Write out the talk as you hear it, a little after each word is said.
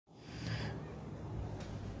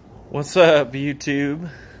What's up, YouTube?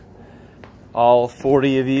 All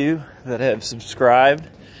 40 of you that have subscribed,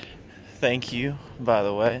 thank you, by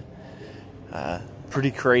the way.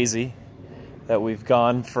 Pretty crazy that we've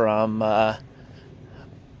gone from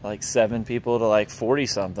like 7 people to like 40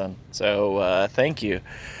 something. So thank you.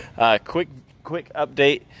 Quick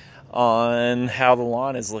update on how the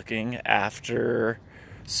lawn is looking after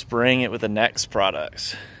spraying it with the N-ext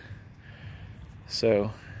products.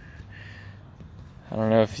 So I don't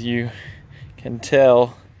know if you can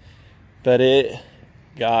tell, but it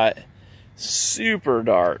got super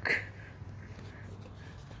dark.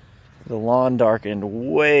 The lawn darkened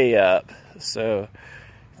way up. So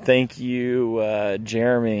thank you,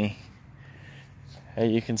 Jeremy.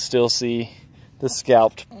 You can still see the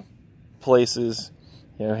scalped places,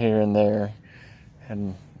 here and there.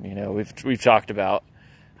 And, we've talked about,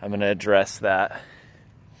 I'm going to address that.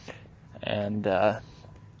 And,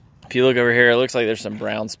 if you look over here, it looks like there's some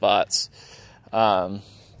brown spots. But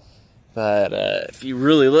if you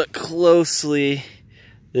really look closely,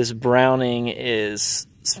 this browning is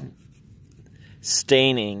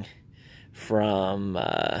staining from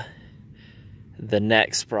the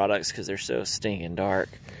N-ext products because they're so stinking dark.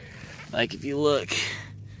 Like if you look,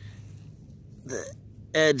 the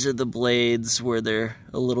edge of the blades where they're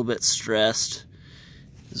a little bit stressed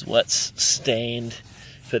is what's stained.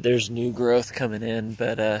 But there's new growth coming in.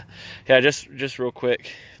 But yeah, just real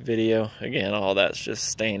quick video. Again, all that's just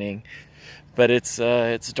staining, but it's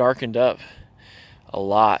darkened up a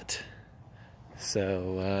lot.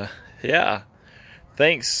 So yeah,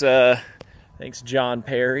 thanks John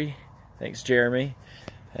Perry, thanks Jeremy,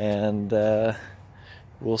 and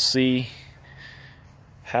we'll see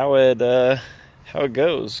how it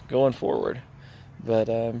goes going forward. But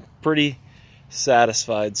I'm pretty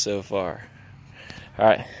satisfied so far. All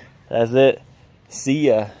right, that's it. See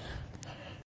ya.